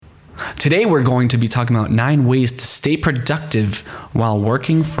Today we're going to be talking about 9 ways to stay productive while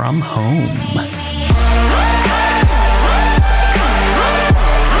working from home.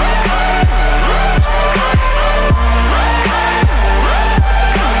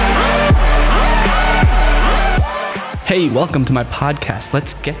 Hey, welcome to my podcast.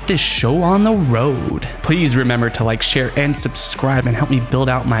 Let's get this show on the road. Please remember to like, share, and subscribe and help me build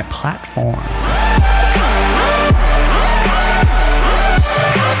out my platform.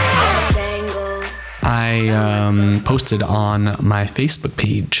 I posted on my Facebook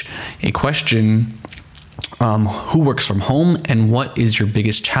page a question, who works from home and what is your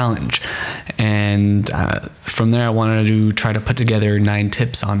biggest challenge? And from there, I wanted to try to put together 9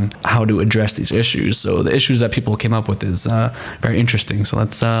 tips on how to address these issues. So the issues that people came up with is very interesting. So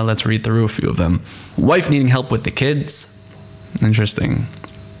let's read through a few of them. Wife needing help with the kids. Interesting.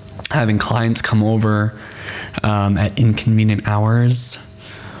 Having clients come over at inconvenient hours.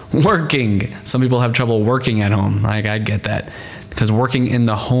 Working. Some people have trouble working at home. Like, I get that. Because working in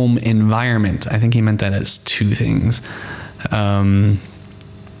the home environment, I think he meant that as 2 things. That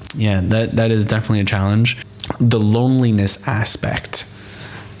is definitely a challenge. The loneliness aspect.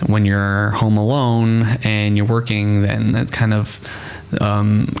 When you're home alone and you're working, then that kind of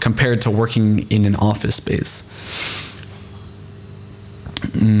compared to working in an office space.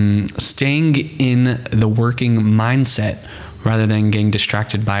 Staying in the working mindset rather than getting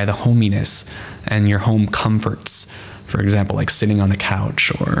distracted by the hominess and your home comforts. For example, like sitting on the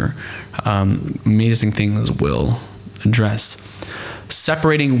couch or amazing things will address.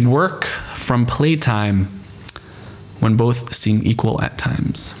 Separating work from playtime when both seem equal at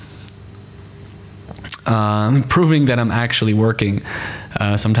times. Proving that I'm actually working.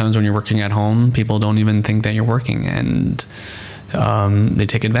 Sometimes when you're working at home, people don't even think that you're working and they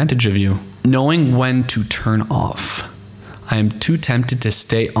take advantage of you. Knowing when to turn off. I am too tempted to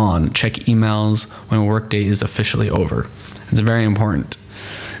stay on, check emails when a workday is officially over. It's very important.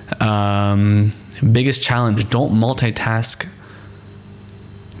 Biggest challenge, don't multitask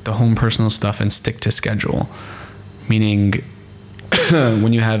the home personal stuff and stick to schedule. Meaning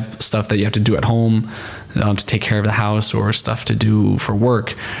when you have stuff that you have to do at home to take care of the house or stuff to do for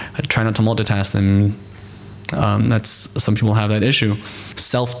work, try not to multitask them. Some people have that issue.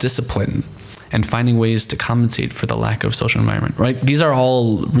 Self-discipline. And finding ways to compensate for the lack of social environment, right? These are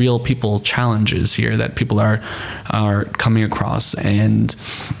all real people challenges here that people are coming across. And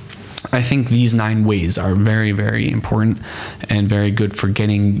I think these 9 ways are very, very important and very good for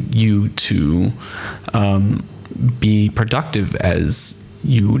getting you to be productive as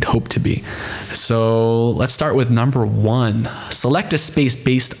you would hope to be. So let's start with number 1. Select a space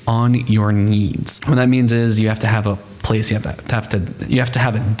based on your needs. What that means is you have to have a place, you have to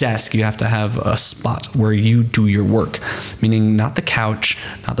have a desk, you have to have a spot where you do your work, meaning not the couch,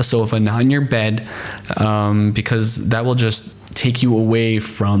 not the sofa, not in your bed, because that will just take you away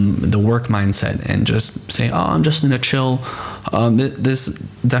from the work mindset and just say, I'm just in a chill. This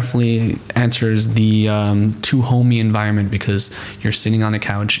definitely answers the too homey environment because you're sitting on the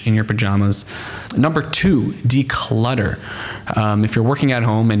couch in your pajamas. Number 2, declutter. If you're working at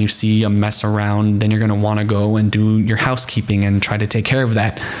home and you see a mess around, then you're going to want to go and do your housekeeping and try to take care of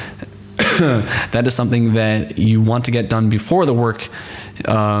that. That is something that you want to get done before the work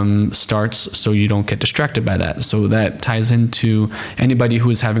starts so you don't get distracted by that. So that ties into anybody who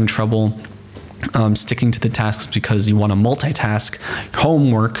is having trouble sticking to the tasks because you want to multitask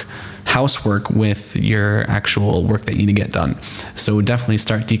homework, housework with your actual work that you need to get done. So definitely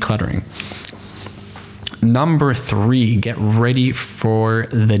start decluttering. Number 3, get ready for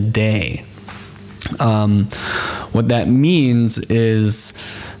the day. What that means is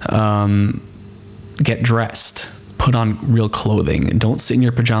get dressed. Put on real clothing and don't sit in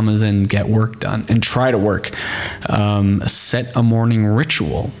your pajamas and get work done and try to work. Set a morning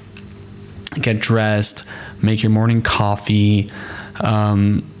ritual. Get dressed, make your morning coffee,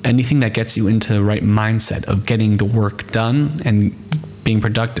 anything that gets you into the right mindset of getting the work done and being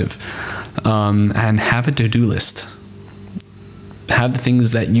productive. And have a to-do list. Have the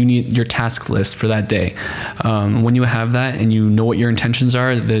things that you need, your task list for that day. When you have that and you know what your intentions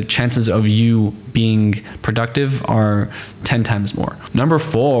are, the chances of you being productive are 10 times more. Number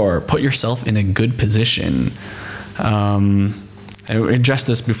 4, put yourself in a good position. I addressed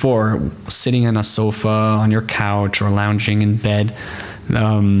this before, sitting on a sofa, on your couch, or lounging in bed.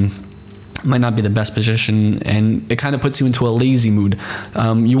 Might not be the best position, and it kind of puts you into a lazy mood.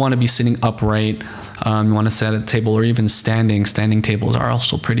 You want to be sitting upright. You want to sit at a table or even standing. Standing tables are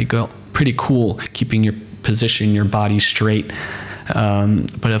also pretty cool, keeping your position, your body straight.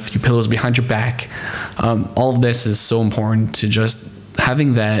 Put a few pillows behind your back. All of this is so important to just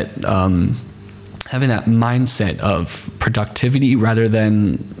having that mindset of productivity rather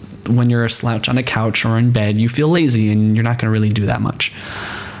than when you're a slouch on a couch or in bed, you feel lazy and you're not going to really do that much.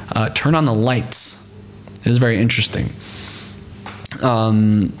 Turn on the lights. This is very interesting.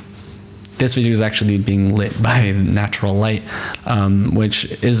 This video is actually being lit by natural light,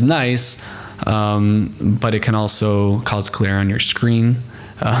 which is nice, but it can also cause glare on your screen.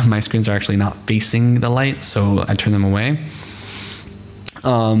 My screens are actually not facing the light, so I turn them away.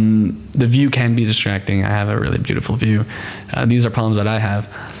 The view can be distracting. I have a really beautiful view. These are problems that I have,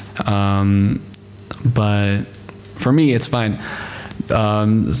 but for me, it's fine.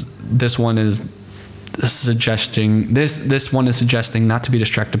 This one is suggesting not to be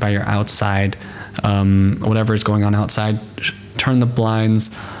distracted by your outside, whatever is going on outside. Turn the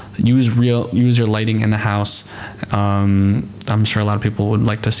blinds. Use your lighting in the house. I'm sure a lot of people would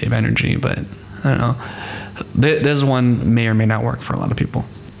like to save energy, but I don't know. This one may or may not work for a lot of people.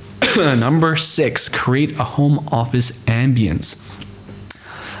 Number 6, create a home office ambience.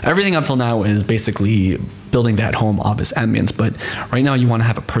 Everything up till now is basically building that home office ambience, but right now you want to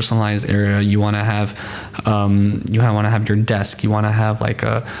have a personalized area. You want to have your desk. You want to have like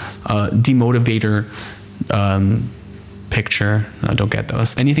a demotivator picture. No, don't get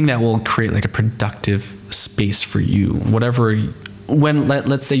those. Anything that will create like a productive space for you. Whatever. When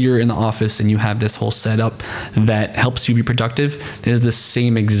let's say you're in the office and you have this whole setup that helps you be productive, there's the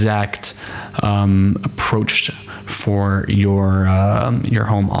same exact approach for your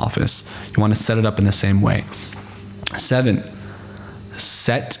home office. You want to set it up in the same way. 7,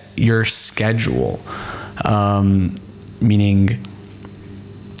 set your schedule, meaning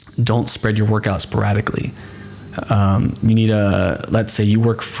don't spread your workout sporadically. You need let's say you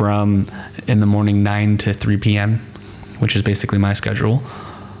work from in the morning 9 to 3 p.m., which is basically my schedule.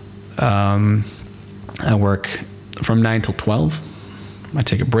 I work from 9 till 12. I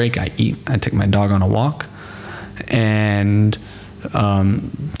take a break, I eat, I take my dog on a walk, and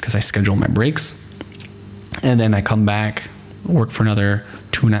because I schedule my breaks, and then I come back, work for another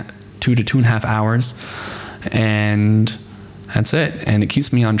 2 to 2.5 hours, and that's it. And it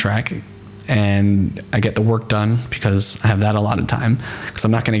keeps me on track, and I get the work done because I have that allotted time, because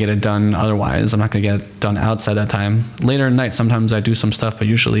I'm not going to get it done otherwise. I'm not going to get it done outside that time. Later at night, sometimes I do some stuff, but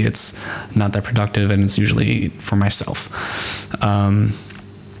usually it's not that productive, and it's usually for myself.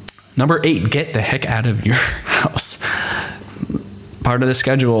 Number 8, get the heck out of your house. Part of the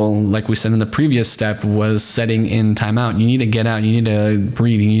schedule, like we said in the previous step, was setting in timeout. You need to get out. You need to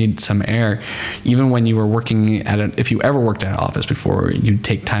breathe. You need some air. Even when you were working if you ever worked at an office before, you'd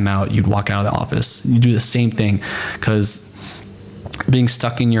take time out. You'd walk out of the office. You do the same thing, because being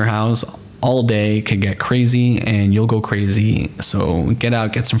stuck in your house all day can get crazy, and you'll go crazy. So get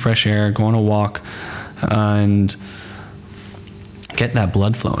out, get some fresh air, go on a walk, and get that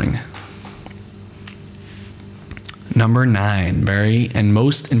blood flowing. Number 9, very and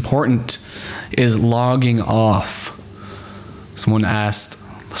most important, is logging off. Someone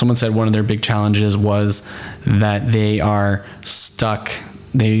said one of their big challenges was that they are stuck.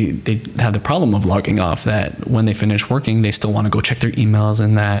 They have the problem of logging off, that when they finish working, they still want to go check their emails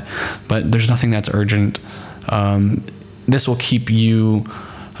and that, but there's nothing that's urgent. This will keep you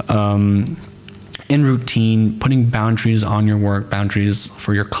in routine, putting boundaries on your work, boundaries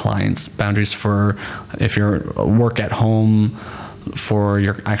for your clients, boundaries for if you're work at home for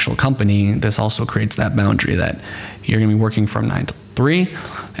your actual company. This also creates that boundary that you're going to be working from 9 to 3,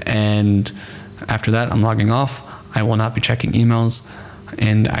 and after that I'm logging off. I will not be checking emails,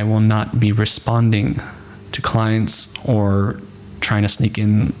 and I will not be responding to clients or trying to sneak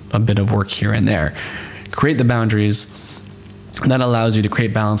in a bit of work here and there. Create the boundaries. That allows you to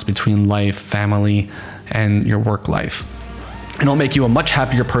create balance between life, family, and your work life. And it'll make you a much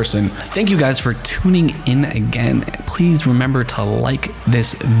happier person. Thank you guys for tuning in again. Please remember to like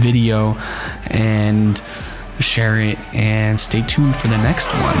this video and share it, and stay tuned for the next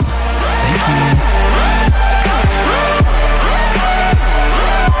one. Thank you.